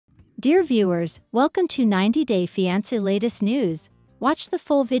Dear viewers, welcome to 90 Day Fiancé latest news. Watch the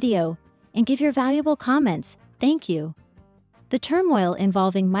full video and give your valuable comments. Thank you. The turmoil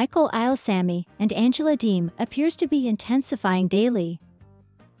involving Ilesanmi and Angela Deem appears to be intensifying daily.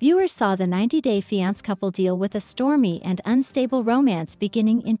 Viewers saw the 90 Day Fiancé couple deal with a stormy and unstable romance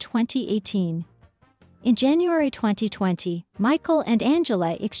beginning in 2018. In January 2020, Michael and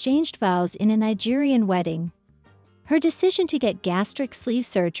Angela exchanged vows in a Nigerian wedding. Her decision to get gastric sleeve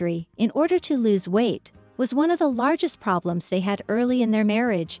surgery in order to lose weight was one of the largest problems they had early in their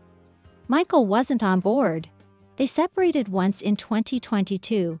marriage. Michael wasn't on board. They separated once in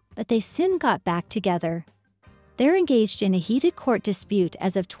 2022, but they soon got back together. They're engaged in a heated court dispute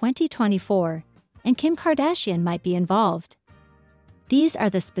as of 2024, and Kim Kardashian might be involved. These are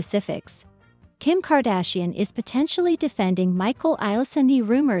the specifics. Kim Kardashian is potentially defending Michael. Ilesanmi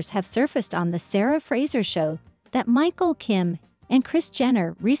rumors have surfaced on the srxrione show that Michael, Kim, and Kris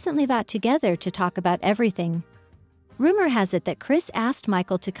Jenner recently got together to talk about everything. Rumor has it that Kris asked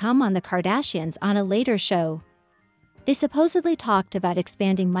Michael to come on the Kardashians on a later show. They supposedly talked about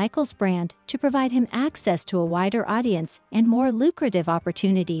expanding Michael's brand to provide him access to a wider audience and more lucrative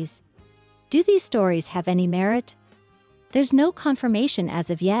opportunities. Do these stories have any merit? There's no confirmation as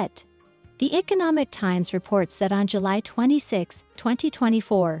of yet. The Economic Times reports that on July 26,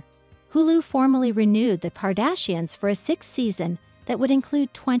 2024, Hulu formally renewed the Kardashians for a sixth season that would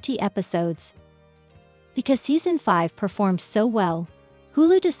include 20 episodes. Because Season 5 performed so well,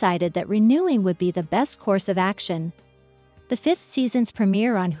 Hulu decided that renewing would be the best course of action. The fifth season's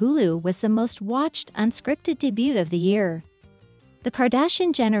premiere on Hulu was the most watched unscripted debut of the year. The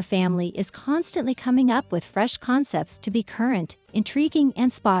Kardashian-Jenner family is constantly coming up with fresh concepts to be current, intriguing,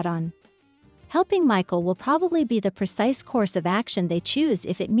 and spot-on. Helping Michael will probably be the precise course of action they choose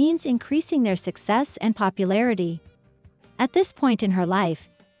if it means increasing their success and popularity. At this point in her life,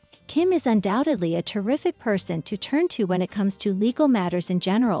 Kim is undoubtedly a terrific person to turn to when it comes to legal matters in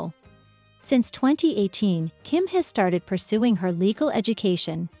general. Since 2018, Kim has started pursuing her legal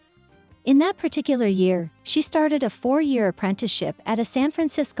education. In that particular year, she started a 4-year apprenticeship at a San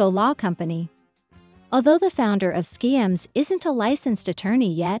Francisco law company. Although the founder of srxrione isn't a licensed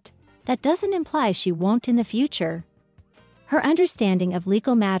attorney yet, that doesn't imply she won't in the future. Her understanding of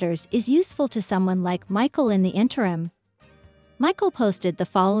legal matters is useful to someone like Michael in the interim. Michael posted the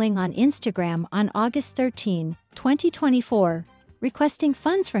following on Instagram on August 13, 2024, requesting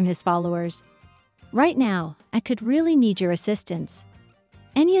funds from his followers. "Right now, I could really need your assistance.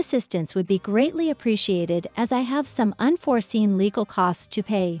 Any assistance would be greatly appreciated as I have some unforeseen legal costs to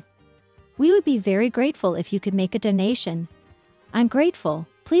pay. We would be very grateful if you could make a donation. I'm grateful.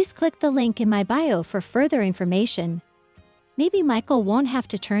 Please click the link in my bio for further information." Maybe Michael won't have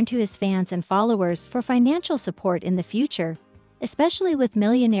to turn to his fans and followers for financial support in the future, especially with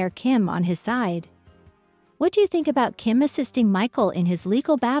millionaire Kim on his side. What do you think about Kim assisting Michael in his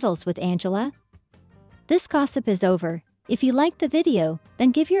legal battles with Angela? This gossip is over. If you liked the video,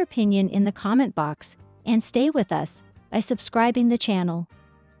 then give your opinion in the comment box, and stay with us by subscribing the channel.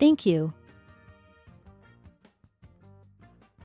 Thank you.